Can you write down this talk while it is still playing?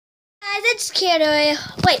Guys, it's Kira.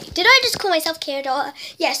 Wait, did I just call myself Kira?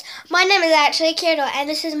 Yes, my name is actually Kira, and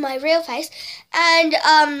this is my real face. And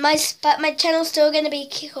my channel's still gonna be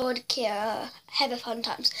called Kira Have a Fun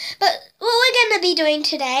Times. But what we're gonna be doing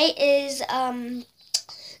today is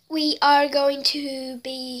we are going to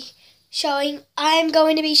be I'm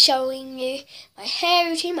going to be showing you my hair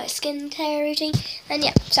routine, my skincare routine, and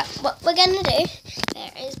yeah. So what we're gonna do?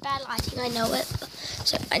 There is bad lighting, I know it.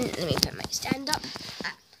 So let me put my stand up.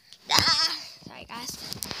 Sorry guys.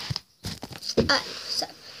 So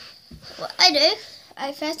what I do,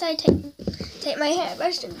 I take my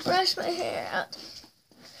hairbrush and brush my hair out.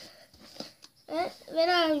 And then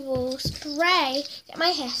I will get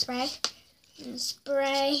my hairspray and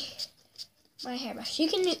spray my hairbrush. You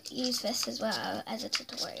can use this as well as a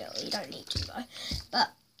tutorial. You don't need to though.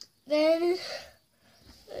 But then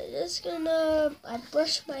I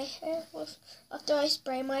brush my hair after I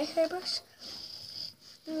spray my hairbrush.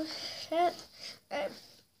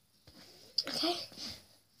 Okay,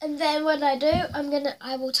 and then what I do,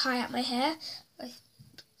 I will tie up my hair with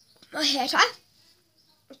my hair tie.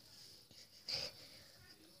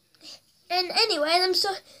 And anyway, I'm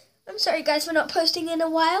sorry guys for not posting in a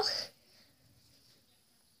while.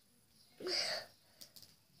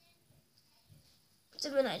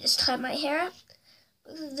 So then I just tie my hair up.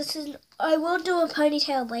 I will do a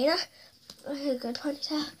ponytail later, a good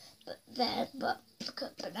ponytail, but that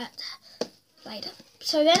later.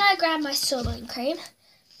 So then I grab my styling cream.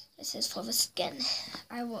 This is for the skin.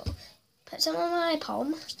 I will put some on my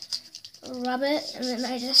palm, rub it, and then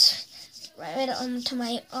I just rub it onto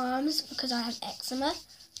my arms because I have eczema.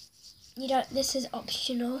 This is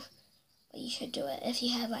optional, but you should do it if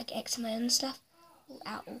you have like eczema and stuff. Ooh,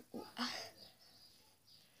 ow, ooh, ooh, ow.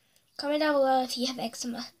 Comment down below if you have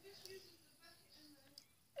eczema.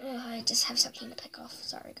 Oh, I just have something to pick off.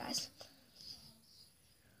 Sorry, guys.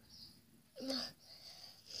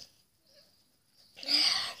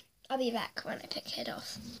 I'll be back when I pick it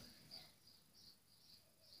off.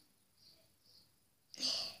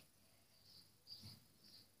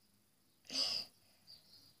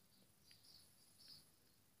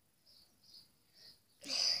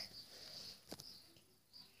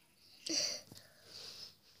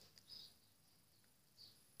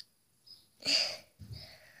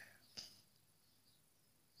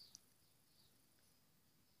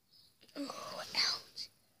 Oh, ouch.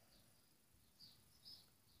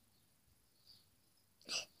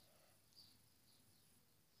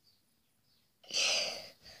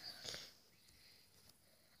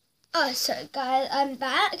 Oh, so guys, I'm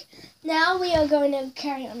back. Now we are going to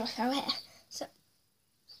carry on with our hair. So,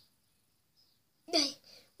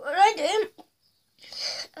 what I do,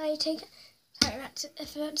 I take it. Sorry,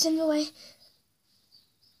 if that's in the way.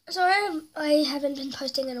 Sorry, I haven't been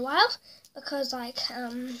posting in a while because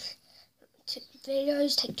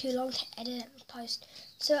videos take too long to edit and post.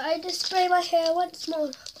 So I just spray my hair once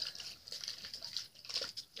more.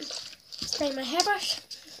 Spray my hairbrush.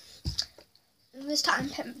 And this time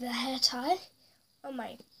put the hair tie on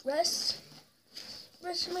my wrist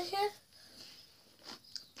of my hair.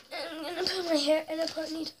 And I'm gonna put my hair in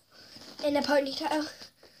a ponytail.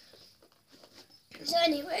 So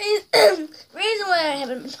anyways, reason why I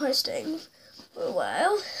haven't been posting for a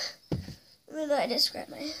while, even though I just grabbed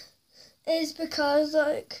my hair, is because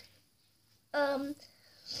it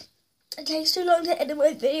takes too long to edit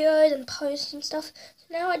my videos and post and stuff. So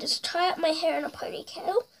now I just tie up my hair in a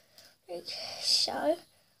ponytail. Like so.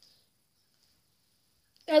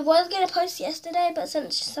 I was gonna post yesterday, but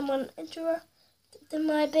since someone interrupted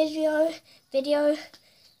my video,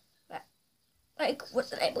 I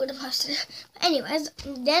wasn't able to post it. But anyways,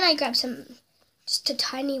 then I grabbed just a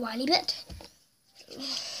tiny whiny bit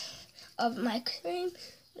of my cream,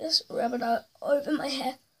 just rub it out over my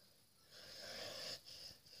hair.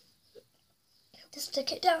 Just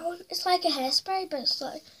stick it down. It's like a hairspray, but it's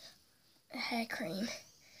like a hair cream,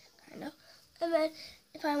 kind of. And then,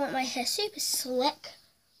 if I want my hair super slick,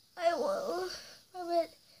 I will rub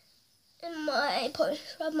it in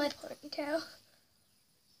rub my ponytail.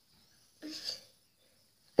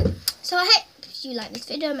 So I hope you like this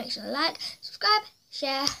video. Make sure to like, subscribe,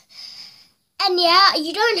 share. And yeah,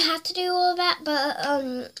 you don't have to do all of that, but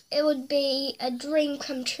it would be a dream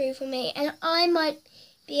come true for me. And I might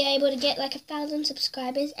be able to get like 1,000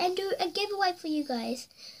 subscribers and do a giveaway for you guys.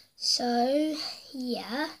 So,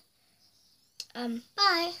 yeah.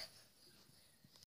 Bye.